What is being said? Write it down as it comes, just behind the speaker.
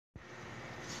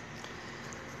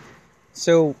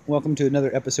So, welcome to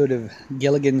another episode of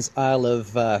Gilligan's Isle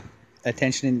of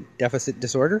Attention Deficit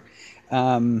Disorder.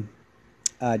 Um,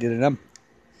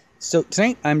 so,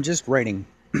 tonight I'm just writing.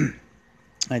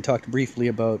 I talked briefly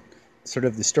about sort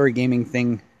of the story gaming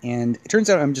thing, and it turns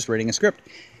out I'm just writing a script.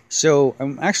 So,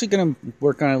 I'm actually going to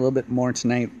work on it a little bit more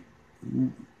tonight.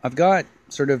 I've got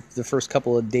sort of the first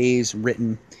couple of days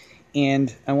written,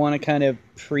 and I want to kind of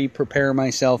prepare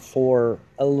myself for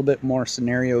a little bit more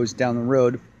scenarios down the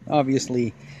road.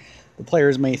 Obviously, the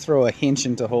players may throw a hinge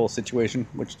into the whole situation,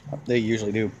 which they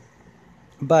usually do.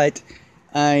 But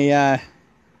I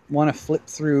want to flip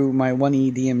through my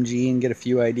 1E DMG and get a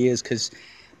few ideas, because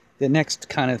the next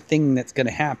kind of thing that's going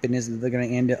to happen is that they're going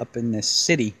to end up in this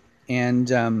city.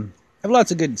 And I have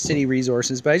lots of good city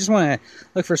resources, but I just want to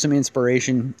look for some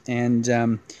inspiration,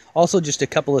 and also just a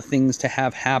couple of things to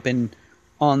have happen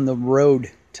on the road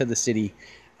to the city.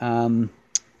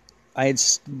 I had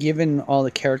given all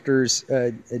the characters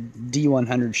a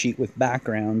D100 sheet with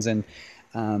backgrounds, and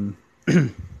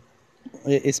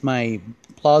it's my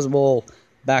plausible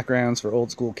backgrounds for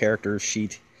old school characters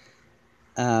sheet.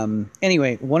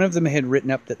 Anyway, one of them had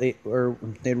written up that they'd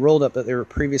rolled up that they were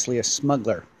previously a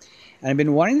smuggler, and I've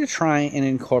been wanting to try and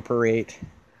incorporate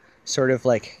sort of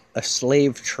like a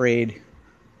slave trade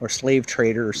or slave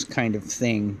traders kind of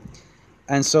thing.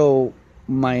 And so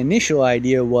my initial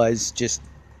idea was just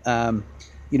on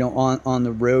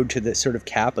the road to the sort of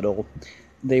capital,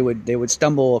 they would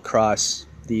stumble across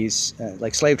these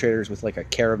like slave traders with like a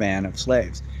caravan of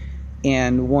slaves,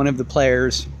 and one of the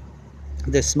players,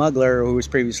 this smuggler who was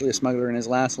previously a smuggler in his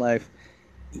last life,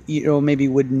 maybe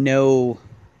would know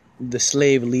the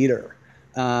slave leader,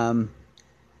 and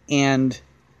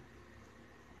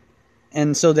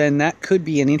so then that could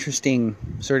be an interesting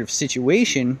sort of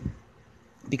situation,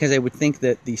 because I would think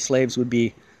that the slaves would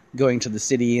be going to the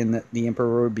city, and that the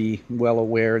emperor would be well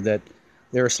aware that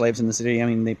there are slaves in the city. I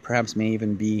mean, they perhaps may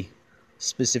even be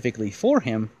specifically for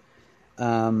him.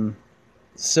 And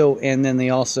then they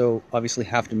also obviously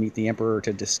have to meet the emperor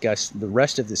to discuss the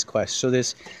rest of this quest. So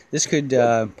this could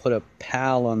put a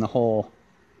pal on the whole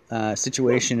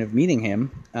situation of meeting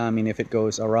him. I mean, if it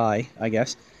goes awry, I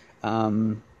guess.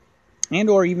 And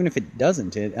or even if it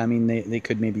doesn't, they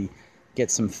could maybe get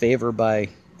some favor by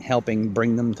helping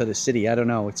bring them to the city. I don't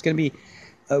know. It's going to be,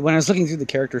 when I was looking through the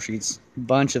character sheets, a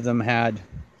bunch of them had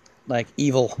like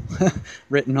evil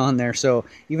written on there. So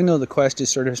even though the quest is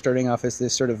sort of starting off as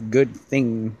this sort of good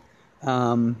thing,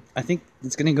 I think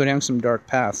it's going to go down some dark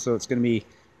paths. So it's going to be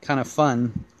kind of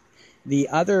fun.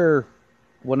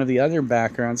 One of the other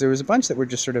backgrounds, there was a bunch that were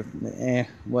just sort of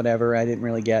whatever. I didn't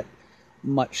really get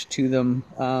much to them.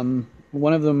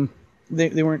 One of them,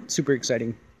 they weren't super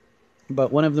exciting,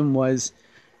 but one of them was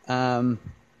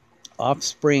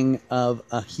offspring of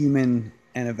a human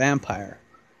and a vampire,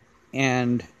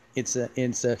 and it's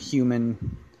a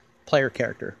human player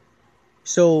character.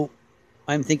 So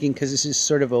I'm thinking, because this is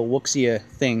sort of a wuxia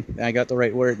thing, I got the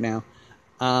right word now,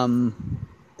 that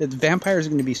the vampires are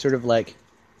going to be sort of like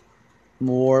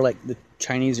more like the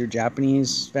Chinese or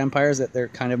Japanese vampires, that they're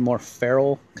kind of more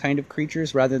feral kind of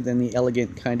creatures rather than the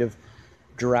elegant kind of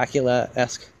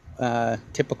Dracula-esque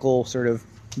typical sort of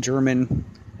German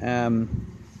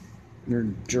or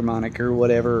Germanic or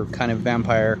whatever kind of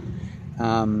vampire.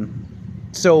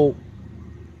 So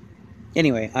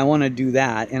anyway, I want to do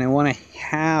that, and I want to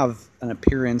have an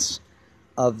appearance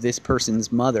of this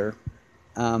person's mother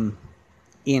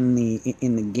in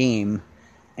the game,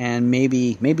 and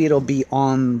maybe it'll be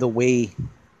on the way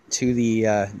to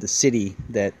the city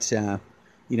that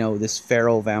this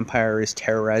feral vampire is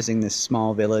terrorizing this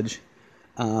small village,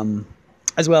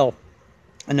 as well.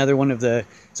 Another one of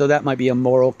so that might be a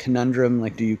moral conundrum,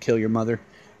 like, do you kill your mother?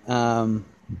 And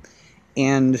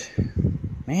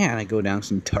man, I go down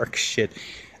some dark shit.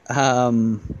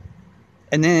 And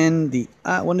then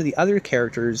one of the other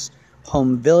characters'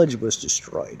 home village was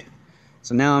destroyed.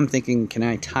 So now I'm thinking, can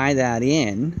I tie that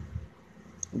in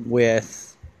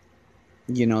with,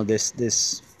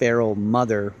 this feral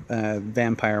mother,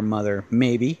 vampire mother,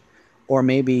 maybe, or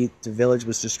maybe the village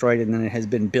was destroyed and then it has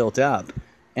been built up,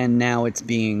 and now it's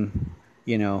being,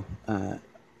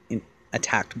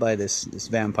 attacked by this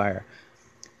vampire.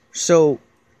 So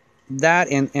that,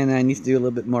 and I need to do a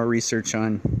little bit more research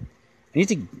on. I need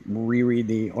to reread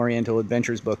the Oriental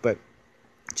Adventures book, but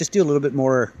just do a little bit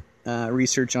more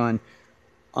research on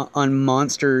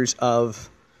monsters of,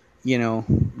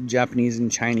 Japanese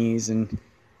and Chinese and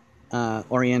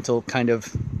Oriental kind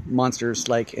of monsters,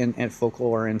 like and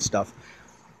folklore and stuff.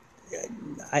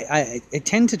 I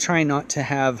tend to try not to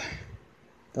have,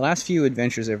 the last few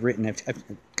adventures I've written, I've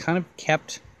kind of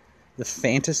kept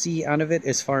fantasy out of it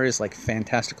as far as like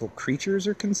fantastical creatures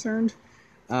are concerned.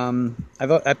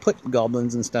 I put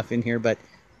goblins and stuff in here, but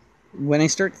when I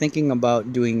start thinking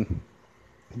about doing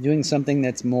something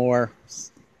that's more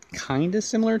kind of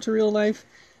similar to real life,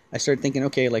 I start thinking,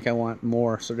 okay, like I want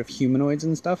more sort of humanoids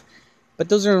and stuff. But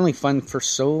those are only fun for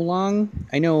so long.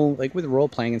 I know, like with role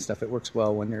playing and stuff, it works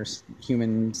well when there's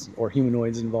humans or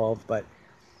humanoids involved. But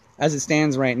as it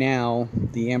stands right now,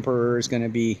 the Emperor is going to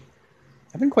be...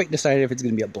 I haven't quite decided if it's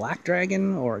going to be a black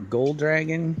dragon or a gold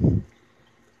dragon.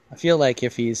 I feel like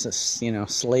if he's a,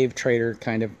 slave trader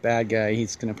kind of bad guy,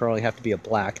 he's going to probably have to be a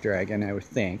black dragon, I would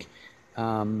think.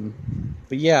 But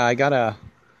yeah,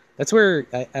 that's where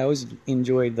I always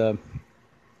enjoyed the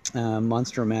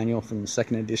Monster Manual from the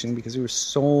second edition, because there was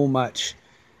so much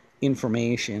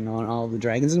information on all the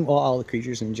dragons and all the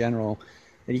creatures in general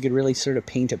that you could really sort of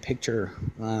paint a picture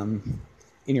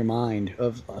in your mind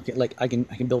of, okay, like I can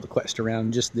build a quest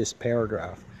around just this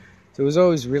paragraph. So it was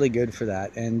always really good for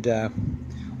that. And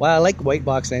while I like White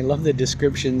Box and I love the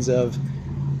descriptions of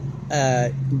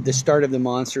the start of the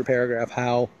monster paragraph,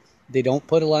 how they don't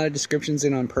put a lot of descriptions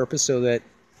in on purpose, so that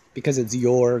because it's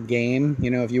your game,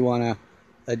 if you want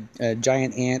a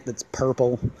giant ant that's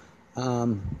purple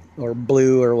or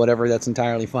blue or whatever, that's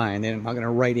entirely fine. They're not going to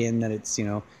write in that it's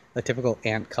a typical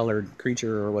ant colored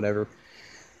creature or whatever.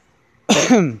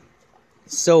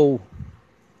 So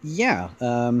yeah,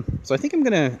 so I think I'm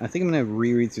gonna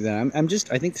reread through that.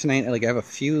 I think tonight, like, I have a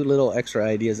few little extra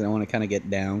ideas that I want to kind of get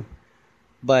down,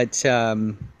 but I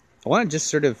want to just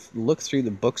sort of look through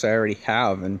the books I already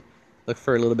have and look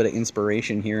for a little bit of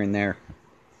inspiration here and there.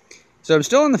 So I'm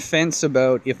still on the fence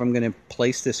about if I'm going to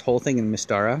place this whole thing in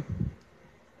Mystara.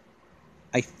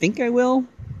 I think I will,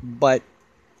 but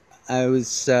I was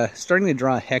starting to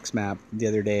draw a hex map the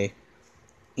other day,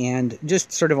 and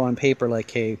just sort of on paper, like,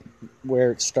 hey,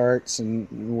 where it starts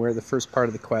and where the first part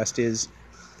of the quest is.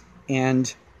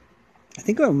 And I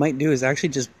think what I might do is actually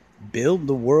just build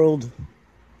the world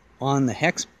on the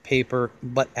hex paper,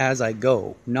 but as I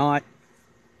go, not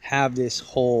have this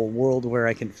whole world where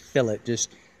I can fill it.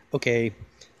 Just, okay,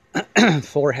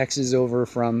 4 hexes over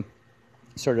from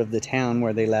sort of the town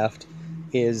where they left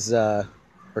is, or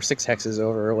 6 hexes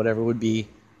over, or whatever would be,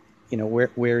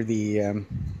 where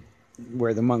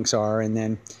the monks are, and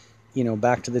then,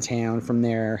 back to the town from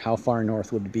there, how far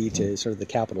north would it be to sort of the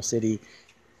capital city.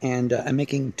 And I'm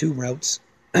making 2 routes,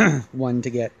 one to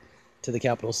get to the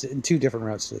capital city, 2 different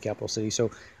routes to the capital city. So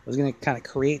I was going to kind of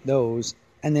create those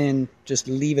and then just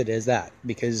leave it as that,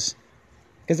 because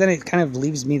then it kind of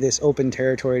leaves me this open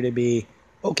territory to be,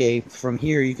 okay, from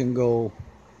here you can go,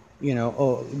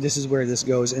 oh, this is where this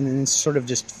goes, and then sort of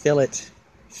just fill it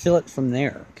from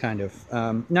there, kind of.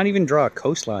 Not even draw a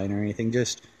coastline or anything,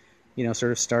 just,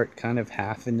 sort of start kind of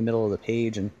half in the middle of the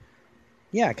page, and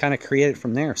yeah, kind of create it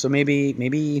from there. So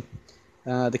maybe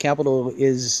the capital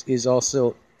is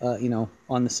also,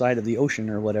 on the side of the ocean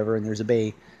or whatever, and there's a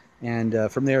bay, and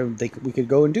from there we could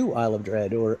go and do Isle of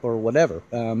Dread or whatever.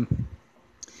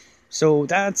 So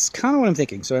that's kind of what I'm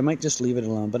thinking. So I might just leave it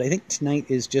alone. But I think tonight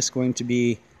is just going to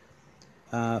be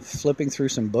flipping through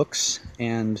some books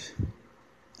and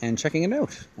checking it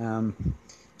out.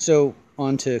 So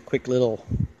on to quick little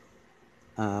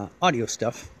audio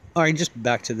stuff. All right, just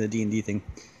back to the D&D thing.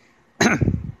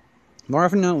 More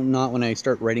often than not, when I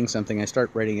start writing something, I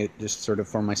start writing it just sort of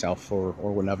for myself or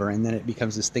whatever, and then it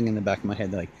becomes this thing in the back of my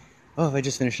head that, like, oh, if I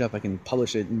just finish it up, I can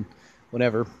publish it and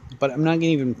whatever. But I'm not going to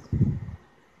even...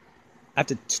 I have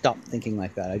to stop thinking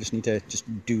like that. I just need to just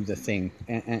do the thing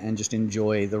and just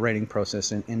enjoy the writing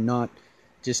process and not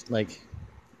just like,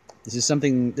 this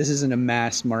isn't a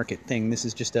mass market thing. This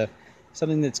is just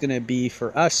something that's going to be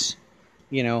for us,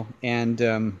 and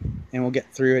we'll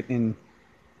get through it and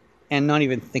not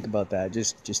even think about that.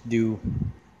 Just do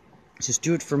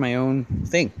it for my own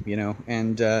thing,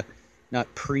 and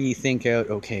not pre-think out,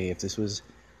 okay, if this was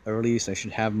a release, I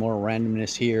should have more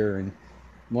randomness here and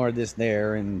more of this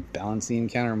there, and balance the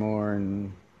encounter more,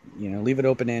 and leave it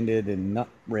open-ended and not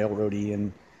railroady.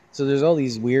 And so there's all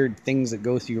these weird things that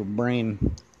go through your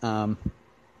brain. So I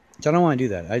don't want to do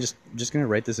that. I just going to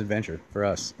write this adventure for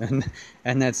us, and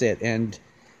that's it. And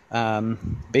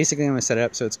basically I'm going to set it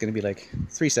up so it's going to be like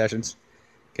 3 sessions,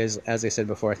 because as I said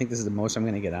before, I think this is the most I'm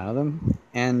going to get out of them.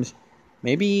 And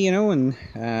maybe, and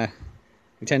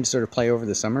we tend to sort of play over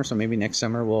the summer, so maybe next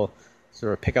summer we'll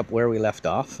sort of pick up where we left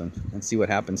off and see what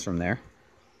happens from there.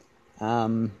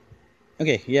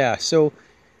 Okay, yeah, so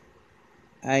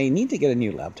I need to get a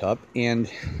new laptop,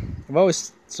 and I've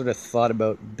always sort of thought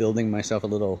about building myself a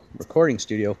little recording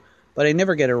studio, but I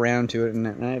never get around to it,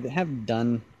 and I have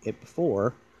done it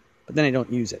before, but then I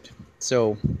don't use it.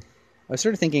 So I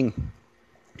started thinking,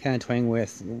 kind of toying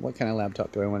with what kind of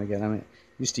laptop do I want to get. I'm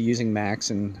used to using Macs,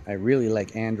 and I really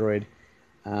like Android.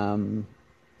 And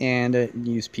I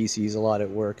use PCs a lot at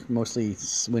work, mostly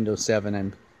Windows 7.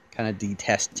 I'm kind of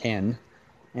detest 10.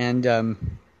 And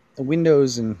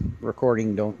Windows and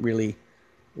recording don't really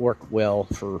work well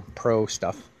for pro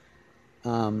stuff.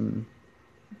 But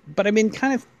I've been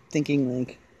kind of thinking,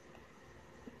 like,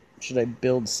 should I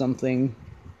build something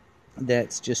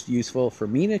that's just useful for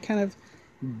me to kind of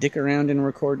dick around and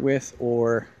record with,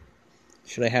 or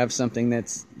should I have something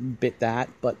that's bit that,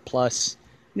 but plus,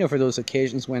 for those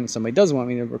occasions when somebody does want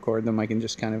me to record them, I can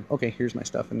just kind of, okay, here's my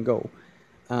stuff and go.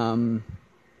 And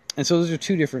so those are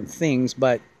two different things,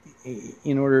 but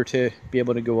in order to be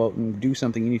able to go out and do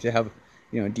something, you need to have,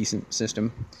 a decent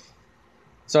system.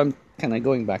 So I'm kind of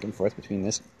going back and forth between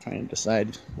this, trying to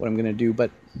decide what I'm going to do,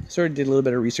 but sort of did a little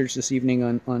bit of research this evening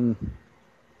on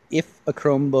if a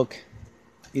Chromebook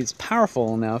is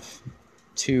powerful enough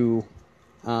to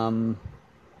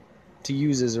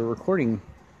use as a recording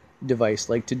device,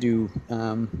 like to do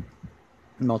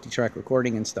multi-track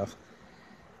recording and stuff.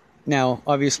 Now,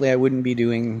 obviously, I wouldn't be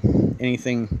doing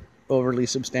anything overly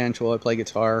substantial. I play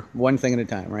guitar one thing at a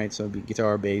time, right? So it'd be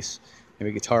guitar, bass,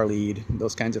 maybe guitar lead,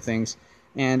 those kinds of things.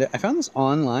 And I found this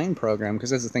online program,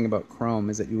 because that's the thing about Chrome,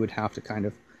 is that you'd have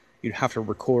to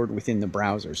record within the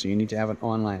browser. So you need to have an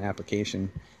online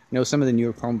application. I know some of the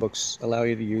newer Chromebooks allow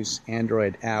you to use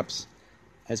Android apps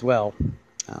as well.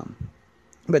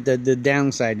 But the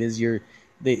downside is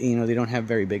they don't have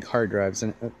very big hard drives,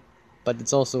 but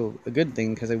it's also a good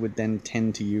thing, because I would then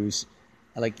tend to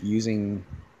I like using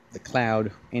the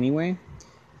cloud anyway,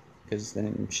 because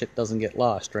then shit doesn't get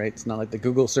lost, right? It's not like the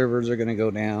Google servers are going to go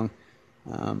down.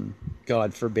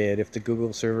 God forbid if the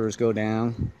Google servers go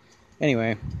down.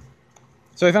 Anyway,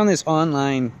 so I found this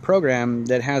online program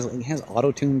that has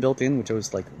auto-tune built in, which I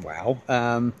was like, wow.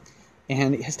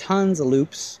 And it has tons of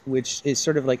loops, which is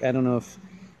sort of like, I don't know if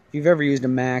you've ever used a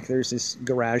Mac. There's this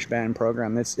GarageBand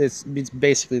program. It's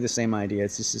basically the same idea.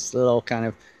 It's just this little kind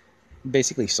of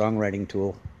basically songwriting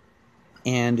tool.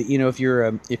 And if you're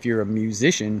a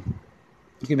musician,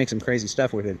 you can make some crazy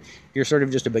stuff with it. If you're sort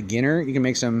of just a beginner, you can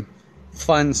make some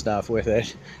fun stuff with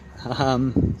it.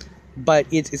 But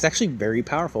it's actually very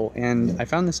powerful. And I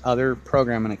found this other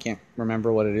program, and I can't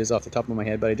remember what it is off the top of my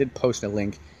head, but I did post a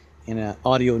link in an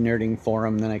audio nerding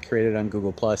forum that I created on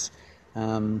Google+.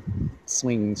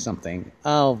 Swing something.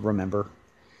 I'll remember.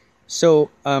 So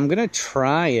I'm going to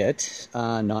try it,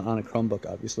 not on a Chromebook,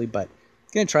 obviously, but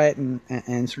I'm going to try it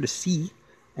and sort of see,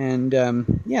 and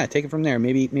take it from there.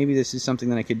 Maybe this is something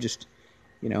that I could just,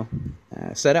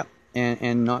 set up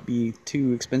and not be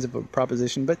too expensive of a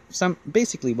proposition, but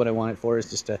basically what I want it for is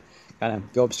just to kind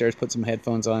of go upstairs, put some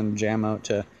headphones on, jam out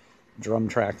to drum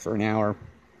track for an hour.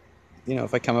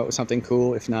 If I come up with something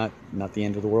cool, if not the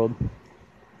end of the world.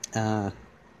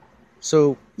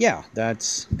 So yeah,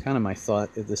 that's kind of my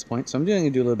thought at this point. So I'm going to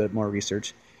do a little bit more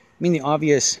research. I mean, the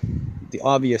obvious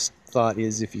thought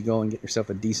is, if you go and get yourself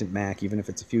a decent Mac, even if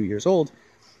it's a few years old,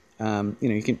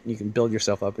 you can build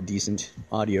yourself up a decent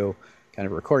audio kind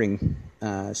of recording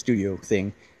studio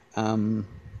thing.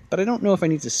 But I don't know if I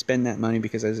need to spend that money,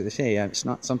 because, as I say, it's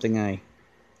not something I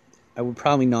would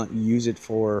probably not use it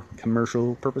for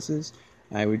commercial purposes.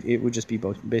 It would just be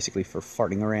basically for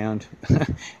farting around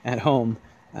at home.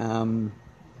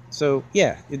 So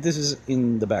yeah, this is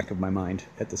in the back of my mind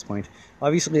at this point.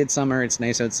 Obviously, it's summer, it's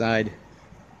nice outside.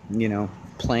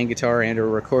 Playing guitar and or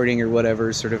recording or whatever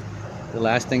is sort of the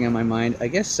last thing on my mind. I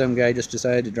guess some guy just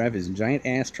decided to drive his giant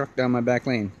ass truck down my back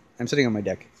lane. I'm sitting on my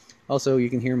deck. Also, you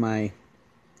can hear my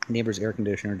neighbor's air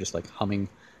conditioner just like humming.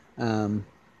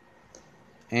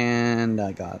 And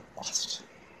I got lost.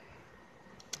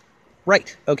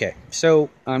 Right, okay, so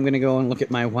I'm going to go and look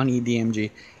at my 1E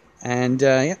DMG. And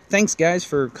thanks guys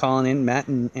for calling in, Matt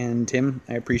and Tim.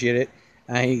 I appreciate it.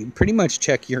 I pretty much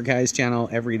check your guys' channel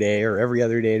every day or every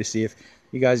other day to see if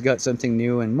you guys got something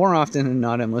new. And more often than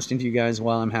not, I'm listening to you guys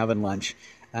while I'm having lunch.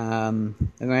 And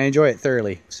I enjoy it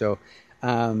thoroughly. So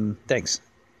thanks.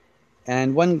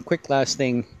 And one quick last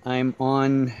thing. I'm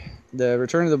on the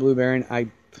Return of the Blue Baron.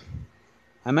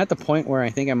 I'm at the point where I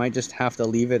think I might just have to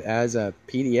leave it as a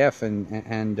PDF,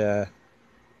 and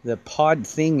the pod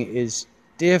thing is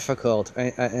difficult.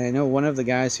 I know one of the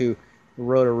guys who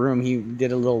wrote a room, he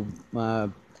did a little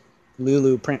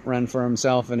Lulu print run for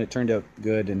himself, and it turned out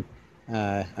good, and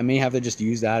I may have to just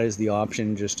use that as the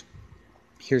option. Just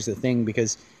here's the thing,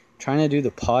 because trying to do the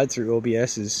pod through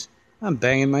OBS is, I'm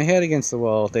banging my head against the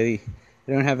wall. They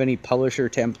don't have any publisher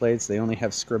templates. They only have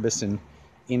Scribus and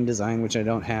InDesign, which I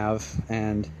don't have,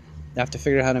 and I have to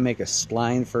figure out how to make a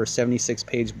spline for a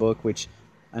 76-page book, which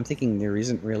I'm thinking there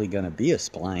isn't really going to be a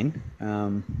spline.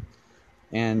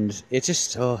 And it's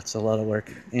just, oh, it's a lot of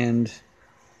work. And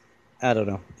I don't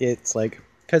know. It's like,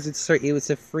 because it was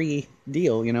a free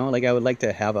deal, you know? Like, I would like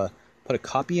to put a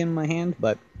copy in my hand,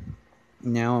 but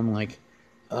now I'm like,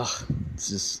 ugh,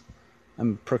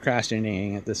 I'm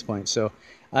procrastinating at this point. So,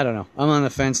 I don't know. I'm on the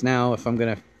fence now if I'm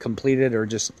going to complete it or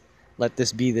just let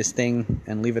this be this thing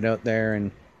and leave it out there.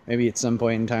 And maybe at some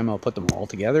point in time I'll put them all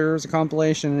together as a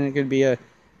compilation and it could be a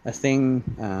thing.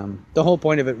 The whole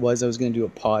point of it was I was going to do a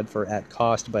pod for at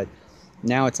cost, but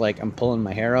now it's like I'm pulling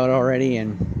my hair out already,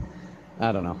 and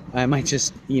I don't know. I might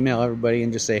just email everybody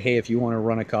and just say, hey, if you want to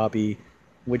run a copy,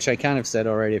 which I kind of said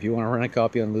already, if you want to run a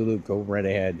copy on Lulu, go right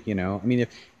ahead, you know. I mean, if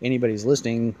anybody's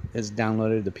listening has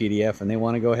downloaded the PDF and they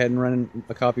want to go ahead and run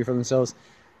a copy for themselves,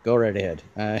 go right ahead.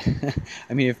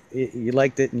 I mean, if you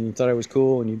liked it and you thought it was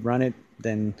cool and you'd run it,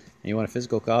 then you want a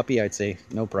physical copy, I'd say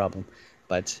no problem.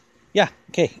 But yeah,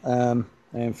 okay. I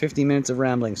have 15 minutes of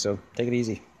rambling, so take it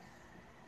easy.